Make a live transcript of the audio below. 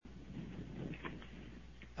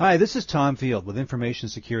Hi, this is Tom Field with Information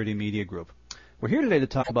Security Media Group. We're here today to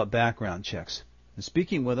talk about background checks. And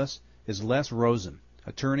speaking with us is Les Rosen,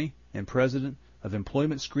 attorney and president of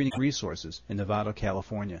Employment Screening Resources in Novato,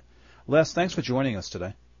 California. Les, thanks for joining us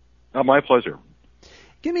today. My pleasure.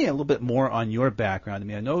 Give me a little bit more on your background. I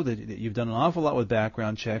mean, I know that you've done an awful lot with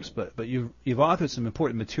background checks, but you've authored some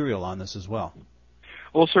important material on this as well.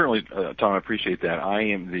 Well, certainly, Tom, I appreciate that. I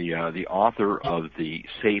am the author of the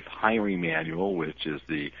Safe Hiring Manual, which is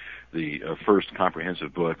the first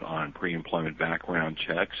comprehensive book on pre-employment background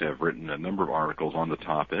checks. I've written a number of articles on the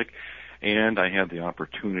topic, and I had the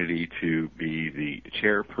opportunity to be the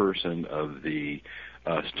chairperson of the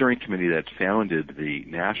steering committee that founded the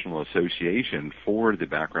National Association for the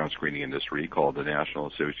Background Screening Industry, called the National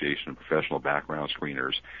Association of Professional Background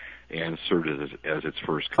Screeners, and served as its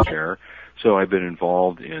first chair. So I've been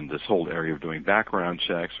involved in this whole area of doing background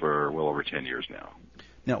checks for well over 10 years now.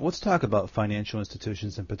 Now, let's talk about financial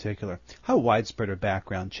institutions in particular. How widespread are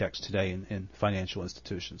background checks today in financial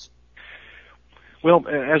institutions? Well,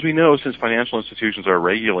 as we know, since financial institutions are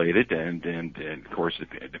regulated, and of course,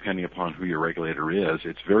 depending upon who your regulator is,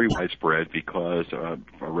 it's very widespread because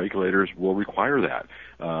regulators will require that.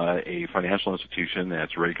 A financial institution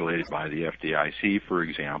that's regulated by the FDIC, for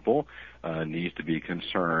example, needs to be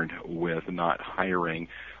concerned with not hiring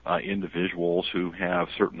individuals who have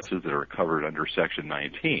services that are covered under Section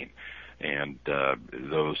 19. And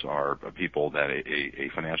those are people that a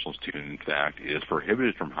financial institution, in fact, is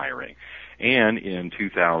prohibited from hiring. And in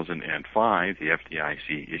 2005, the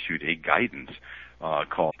FDIC issued a guidance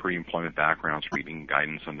called Pre-Employment Background Screening,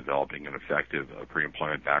 Guidance on Developing an Effective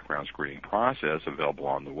Pre-Employment Background Screening Process, available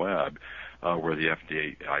on the web, where the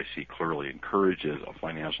FDIC clearly encourages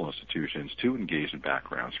financial institutions to engage in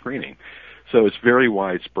background screening. So it's very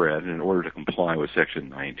widespread, and in order to comply with Section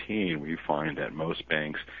 19, we find that most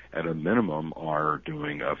banks, at a minimum, are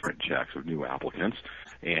doing front checks of new applicants,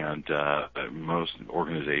 and most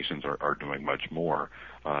organizations are doing much more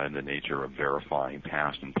in the nature of verifying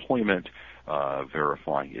past employment,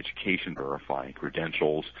 verifying education, verifying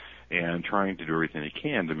credentials, and trying to do everything they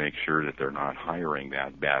can to make sure that they're not hiring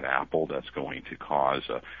that bad apple that's going to cause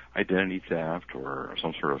identity theft or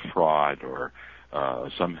some sort of fraud or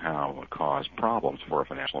somehow cause problems for a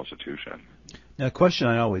financial institution. Now, a question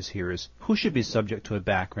I always hear is, who should be subject to a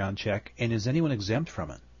background check, and is anyone exempt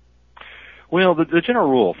from it? Well, the general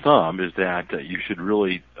rule of thumb is that you should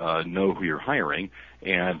really know who you're hiring,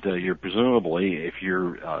 and you're presumably, if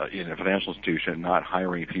you're in a financial institution, not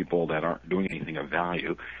hiring people that aren't doing anything of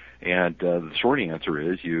value. And the short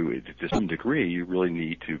answer is, to some degree, you really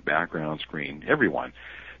need to background screen everyone.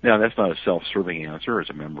 Now, that's not a self-serving answer as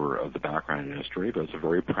a member of the background industry, but it's a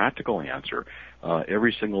very practical answer.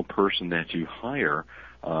 Every single person that you hire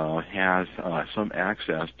has some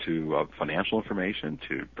access to financial information,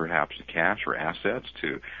 to perhaps cash or assets,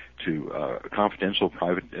 to confidential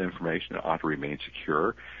private information that ought to remain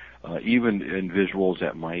secure. Even individuals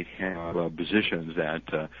that might have positions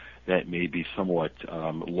that may be somewhat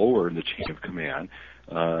lower in the chain of command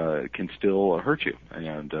can still hurt you.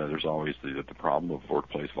 And there's always the problem of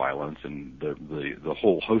workplace violence and the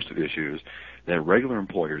whole host of issues that regular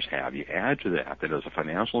employers have. You add to that as a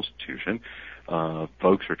financial institution,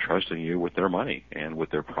 folks are trusting you with their money and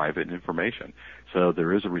with their private information. So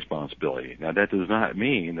there is a responsibility. Now, that does not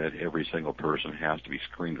mean that every single person has to be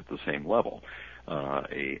screened at the same level.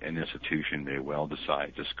 An institution may well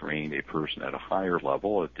decide to screen a person at a higher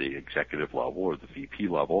level, at the executive level or the VP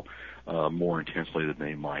level, more intensely than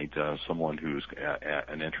they might someone who's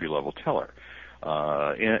an entry-level teller.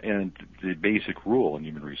 And the basic rule in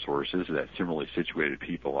human resources is that similarly situated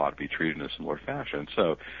people ought to be treated in a similar fashion.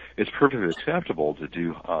 So it's perfectly acceptable to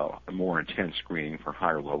do more intense screening for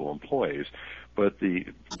higher-level employees. But the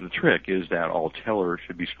trick is that all tellers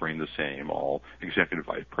should be screened the same. All executive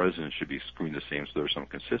vice presidents should be screened the same, so there's some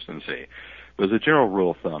consistency. But as a general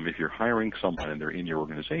rule of thumb, if you're hiring someone and they're in your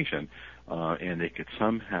organization and they could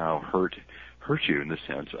somehow hurt you in the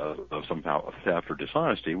sense of somehow a theft or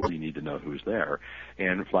dishonesty, well, you need to know who's there.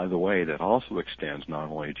 And by the way, that also extends not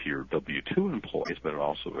only to your W-2 employees, but it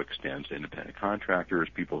also extends to independent contractors,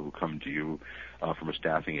 people who come to you from a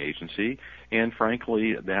staffing agency. And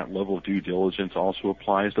frankly, that level of due diligence also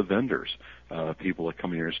applies to vendors, people that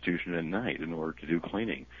come to your institution at night in order to do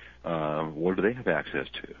cleaning. What do they have access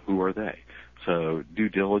to? Who are they? So due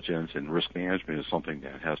diligence and risk management is something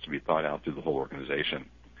that has to be thought out through the whole organization.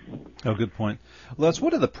 Oh, good point. Les,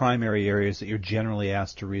 what are the primary areas that you're generally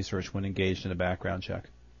asked to research when engaged in a background check?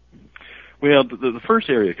 Well, the first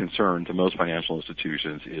area of concern to most financial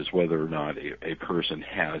institutions is whether or not a person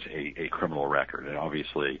has a criminal record. And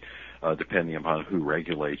obviously, depending upon who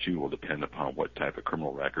regulates you will depend upon what type of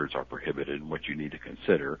criminal records are prohibited and what you need to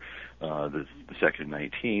consider. The Section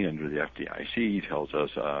 19 under the FDIC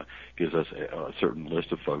gives us a certain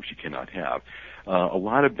list of folks you cannot have. A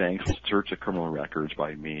lot of banks will search the criminal records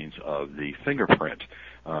by means of the fingerprint,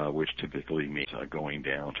 which typically means going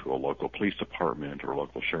down to a local police department or a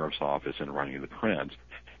local sheriff's office and running the prints.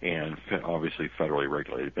 And obviously federally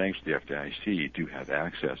regulated banks, the FDIC, do have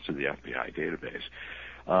access to the FBI database.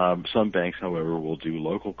 Some banks, however, will do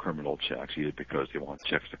local criminal checks, either because they want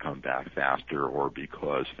checks to come back faster or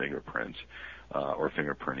because fingerprints or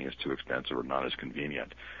fingerprinting is too expensive or not as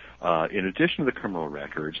convenient. In addition to the criminal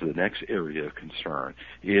records, the next area of concern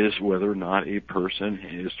is whether or not a person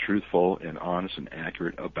is truthful and honest and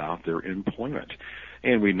accurate about their employment.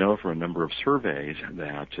 And we know from a number of surveys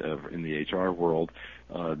that in the HR world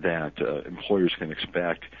that employers can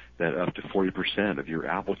expect that up to 40% of your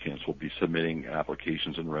applicants will be submitting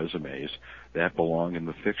applications and resumes that belong in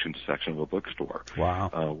the fiction section of a bookstore.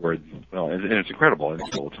 Wow. And it's incredible. I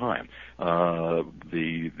think all the time.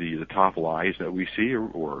 The top lies that we see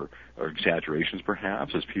or exaggerations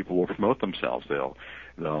perhaps is people will promote themselves.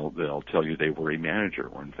 They'll tell you they were a manager,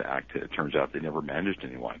 when in fact it turns out they never managed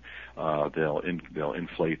anyone. They'll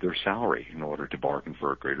inflate their salary in order to bargain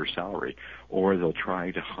for a greater salary, or they'll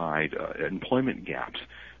try to hide employment gaps,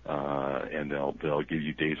 and they'll give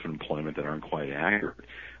you dates of employment that aren't quite accurate.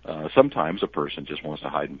 Sometimes a person just wants to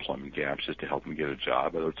hide employment gaps just to help them get a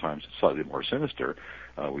job. Other times it's slightly more sinister.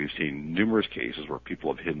 We've seen numerous cases where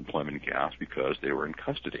people have hid employment gaps because they were in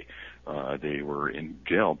custody. They were in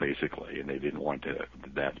jail, basically, and they didn't want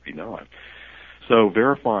that to be known. So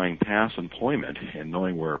verifying past employment and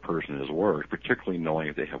knowing where a person has worked, particularly knowing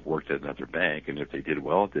if they have worked at another bank and if they did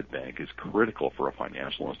well at that bank, is critical for a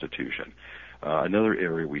financial institution. Another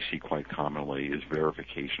area we see quite commonly is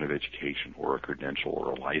verification of education or a credential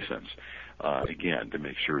or a license, again, to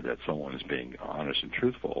make sure that someone is being honest and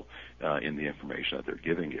truthful in the information that they're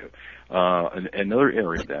giving you. Another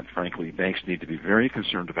area that, frankly, banks need to be very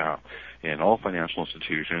concerned about, and all financial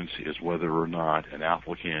institutions, is whether or not an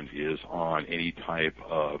applicant is on any type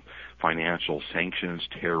of financial sanctions,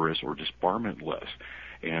 terrorist, or disbarment list.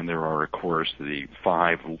 And there are, of course, the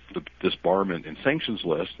 5 disbarment and sanctions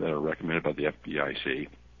lists that are recommended by the FDIC,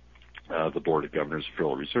 the Board of Governors of the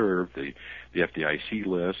Federal Reserve, the FDIC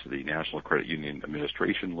list, the National Credit Union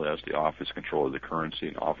Administration list, the Office of Control of the Currency,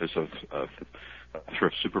 and Office of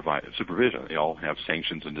Thrift Supervision. They all have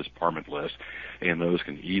sanctions and disbarment lists, and those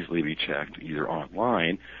can easily be checked either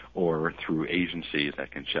online or through agencies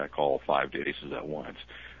that can check all 5 databases at once.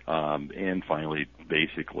 And finally,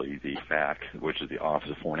 basically, the FAC, which is the Office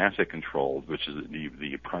of Foreign Asset Control, which is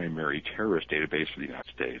the primary terrorist database for the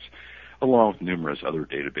United States, along with numerous other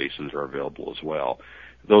databases that are available as well.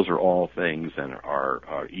 Those are all things that are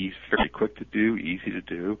fairly quick to do, easy to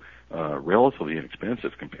do, relatively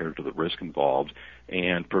inexpensive compared to the risk involved,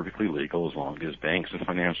 and perfectly legal as long as banks and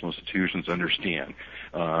financial institutions understand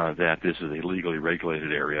that this is a legally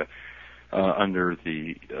regulated area under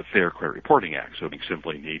the Fair Credit Reporting Act. So they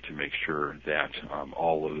simply need to make sure that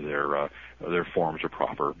all of their forms are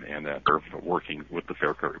proper and that they're working with the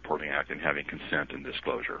Fair Credit Reporting Act and having consent and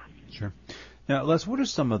disclosure. Sure. Now, Les, what are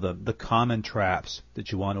some of the common traps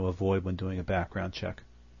that you want to avoid when doing a background check?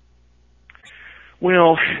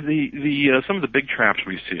 Well, some of the big traps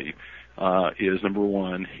we see is, number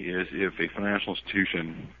one, is if a financial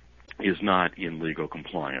institution is not in legal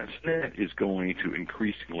compliance, that is going to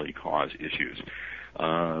increasingly cause issues.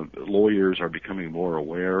 Lawyers are becoming more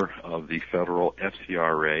aware of the federal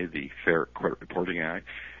FCRA, the Fair Credit Reporting Act,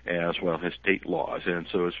 as well as state laws, and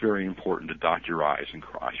so it's very important to dot your I's and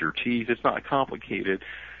cross your T's. It's not complicated.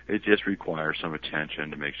 It just requires some attention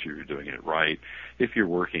to make sure you're doing it right. If you're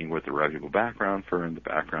working with a reputable background firm, the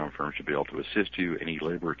background firm should be able to assist you. Any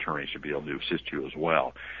labor attorney should be able to assist you as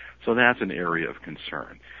well. So that's an area of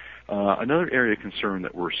concern. Another area of concern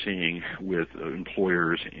that we're seeing with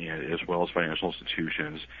employers and as well as financial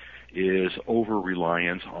institutions is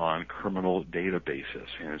over-reliance on criminal databases.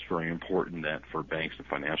 And it's very important that for banks and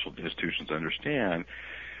financial institutions to understand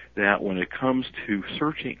that when it comes to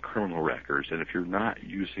searching criminal records, and if you're not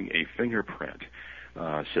using a fingerprint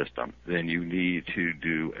system, then you need to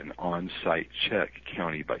do an on-site check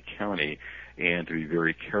county by county and to be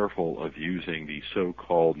very careful of using the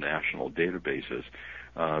so-called national databases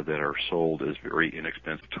that are sold as very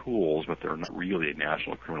inexpensive tools, but they're not really a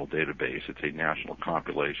national criminal database. It's a national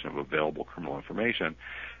compilation of available criminal information,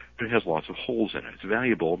 but it has lots of holes in it. It's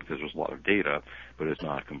valuable because there's a lot of data, but it's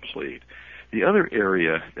not complete. The other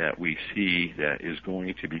area that we see that is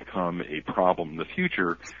going to become a problem in the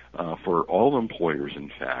future for all employers,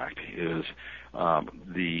 in fact, is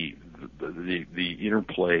the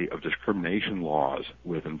interplay of discrimination laws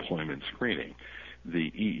with employment screening.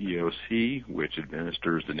 The EEOC, which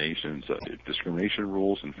administers the nation's discrimination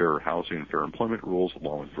rules and fair housing and fair employment rules,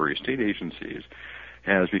 along with various state agencies,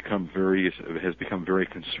 has become very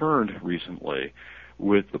concerned recently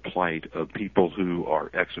with the plight of people who are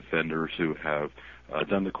ex-offenders who have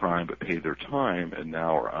done the crime but paid their time and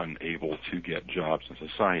now are unable to get jobs in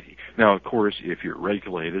society. Now, of course, if you're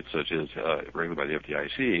regulated, such as regulated by the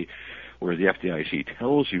FDIC, where the FDIC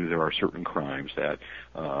tells you there are certain crimes that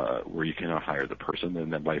where you cannot hire the person,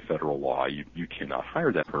 and then by federal law you cannot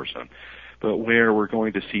hire that person. But where we're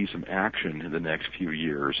going to see some action in the next few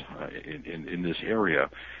years in this area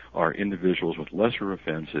are individuals with lesser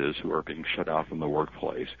offenses who are being shut out from the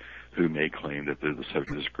workplace, who may claim that they're the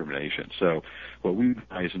subject of discrimination. So what we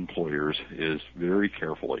advise employers is very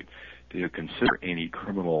carefully to consider any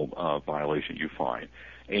criminal violation you find.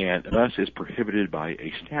 And unless it's prohibited by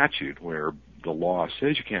a statute where the law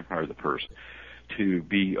says you can't hire the person, to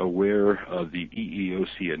be aware of the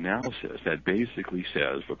EEOC analysis that basically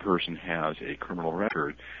says if a person has a criminal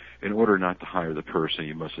record, in order not to hire the person,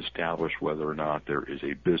 you must establish whether or not there is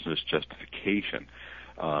a business justification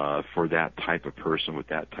for that type of person with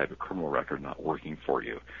that type of criminal record not working for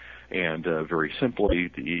you. And very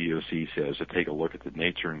simply, the EEOC says to take a look at the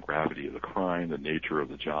nature and gravity of the crime, the nature of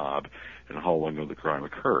the job, and how long ago the crime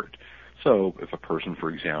occurred. So if a person,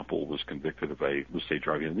 for example, was convicted of let's say,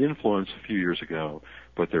 driving under the influence a few years ago,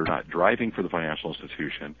 but they're not driving for the financial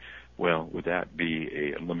institution, well, would that be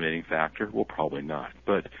a eliminating factor? Well, probably not.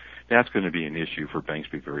 But that's going to be an issue for banks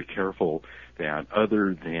to be very careful that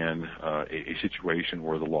other than a situation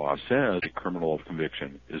where the law says a criminal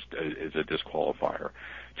conviction is a disqualifier,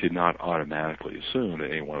 to not automatically assume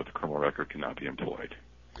that anyone with a criminal record cannot be employed.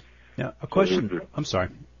 Now, a question. I'm sorry.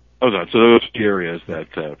 So those areas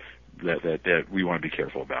that we want to be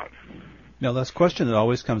careful about. Now, this question that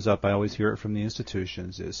always comes up, I always hear it from the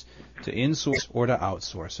institutions, is to insource or to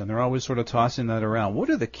outsource, and they're always sort of tossing that around. What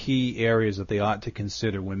are the key areas that they ought to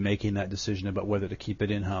consider when making that decision about whether to keep it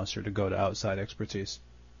in-house or to go to outside expertise?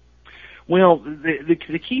 Well,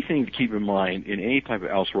 the key thing to keep in mind in any type of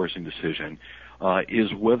outsourcing decision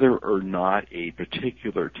is whether or not a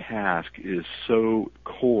particular task is so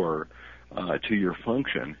core to your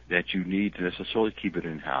function that you need to necessarily keep it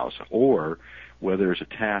in-house, or whether it's a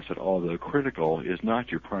task that, although critical, is not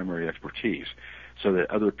your primary expertise, so that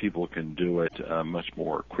other people can do it much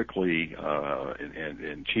more quickly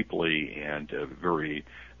and cheaply and very,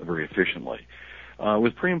 very efficiently.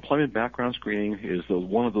 With pre-employment background screening is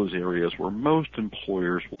one of those areas where most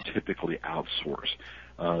employers will typically outsource.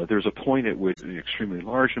 There's a point at which the extremely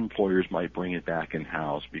large employers might bring it back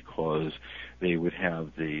in-house because they would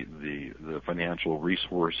have the financial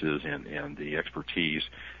resources and the expertise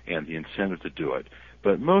and the incentive to do it.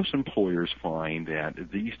 But most employers find that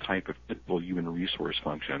these type of typical human resource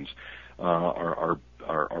functions are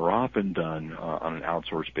often done on an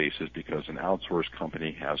outsourced basis because an outsourced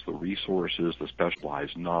company has the resources, the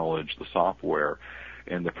specialized knowledge, the software,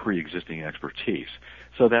 and the pre-existing expertise.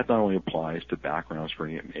 So that not only applies to background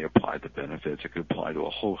screening, it may apply to benefits, it could apply to a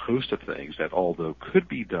whole host of things that, although could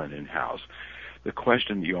be done in-house, the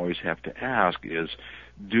question you always have to ask is,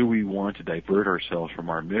 do we want to divert ourselves from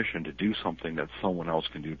our mission to do something that someone else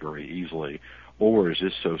can do very easily, or is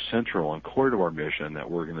this so central and core to our mission that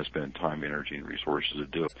we're going to spend time, energy, and resources to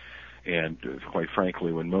do it? And quite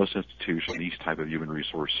frankly, when most institutions, these type of human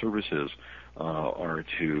resource services are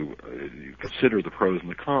to consider the pros and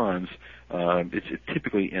the cons, it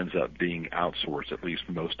typically ends up being outsourced, at least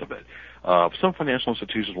most of it. Some financial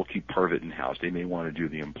institutions will keep part of it in-house. They may want to do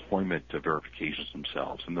the employment verifications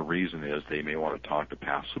themselves, and the reason is they may want to talk to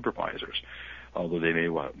past supervisors, although they may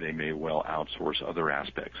well outsource other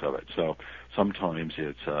aspects of it. So sometimes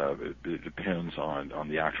it depends on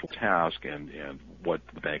the actual task and what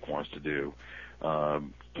the bank wants to do.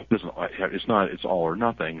 It's all or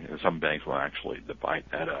nothing, and some banks will actually divide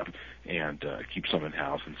that up and keep some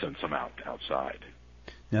in-house and send some outside.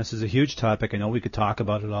 Now, this is a huge topic. I know we could talk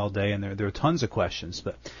about it all day, and there are tons of questions.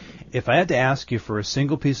 But if I had to ask you for a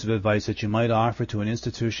single piece of advice that you might offer to an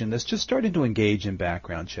institution that's just starting to engage in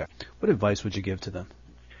background check, what advice would you give to them?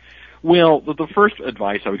 Well, the first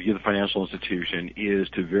advice I would give the financial institution is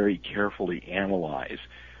to very carefully analyze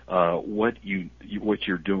what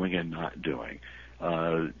you're doing and not doing.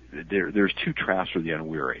 There's two traps for the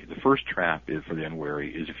unwary. The first trap for the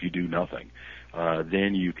unwary is if you do nothing.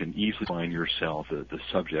 then you can easily find yourself the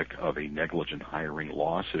subject of a negligent hiring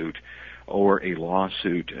lawsuit or a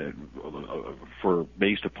lawsuit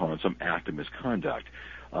based upon some act of misconduct.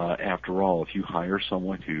 After all, if you hire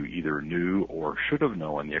someone who either knew or should have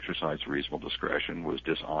known the exercise of reasonable discretion was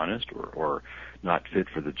dishonest or not fit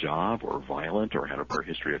for the job or violent or had a prior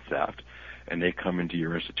history of theft, and they come into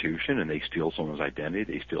your institution and they steal someone's identity,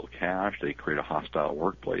 they steal cash, they create a hostile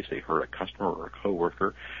workplace, they hurt a customer or a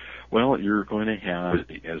coworker, well, you're going to have,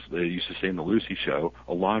 as they used to say in the Lucy Show,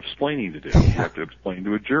 a lot of explaining to do. You have to explain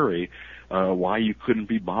to a jury why you couldn't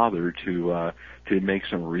be bothered to make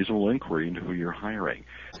some reasonable inquiry into who you're hiring.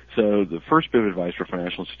 So the first bit of advice for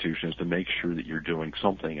financial institutions is to make sure that you're doing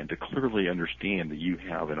something and to clearly understand that you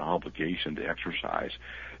have an obligation to exercise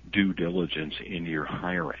due diligence in your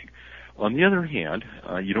hiring. On the other hand,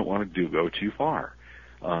 you don't want to go too far.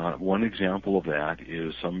 One example of that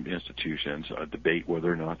is some institutions debate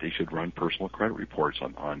whether or not they should run personal credit reports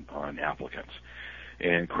on applicants.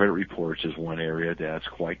 And credit reports is one area that's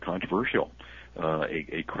quite controversial.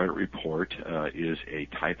 A credit report is a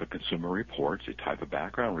type of consumer report, it's a type of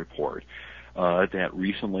background report that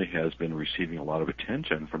recently has been receiving a lot of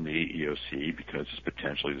attention from the EEOC because it's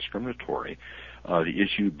potentially discriminatory. The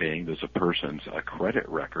issue being, does a person's credit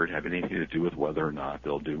record have anything to do with whether or not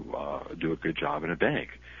they'll do a good job in a bank?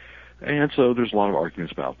 And so there's a lot of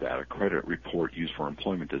arguments about that. A credit report used for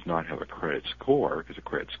employment does not have a credit score because a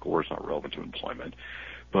credit score is not relevant to employment.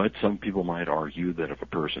 But some people might argue that if a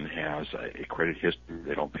person has a credit history,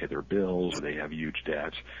 they don't pay their bills, or they have huge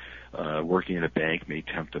debts, working in a bank may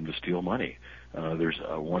tempt them to steal money. There's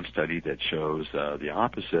one study that shows the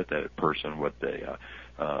opposite, that a person with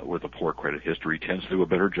a poor credit history tends to do a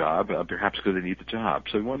better job, perhaps because they need the job.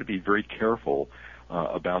 So we want to be very careful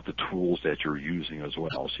about the tools that you're using as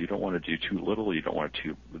well. So you don't want to do too little, you don't want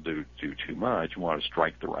to do too much, you want to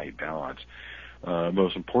strike the right balance.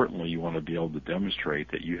 Most importantly, you want to be able to demonstrate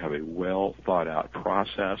that you have a well thought out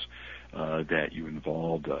process, that you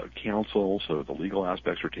involved counsel so that the legal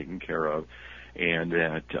aspects are taken care of, and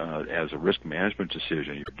that as a risk management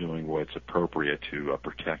decision, you're doing what's appropriate to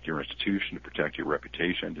protect your institution, to protect your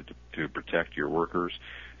reputation, to protect your workers,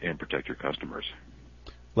 and protect your customers.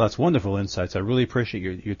 Well, that's wonderful insights. I really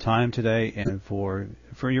appreciate your time today and for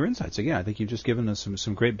your insights. Again, I think you've just given us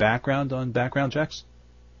some great background on background checks.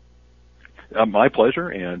 My pleasure,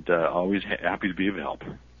 and always happy to be of help.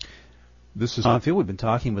 This is Tom Field. We've been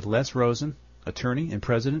talking with Les Rosen, attorney and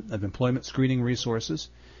president of Employment Screening Resources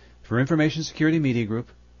for Information Security Media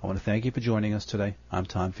Group. I want to thank you for joining us today. I'm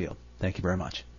Tom Field. Thank you very much.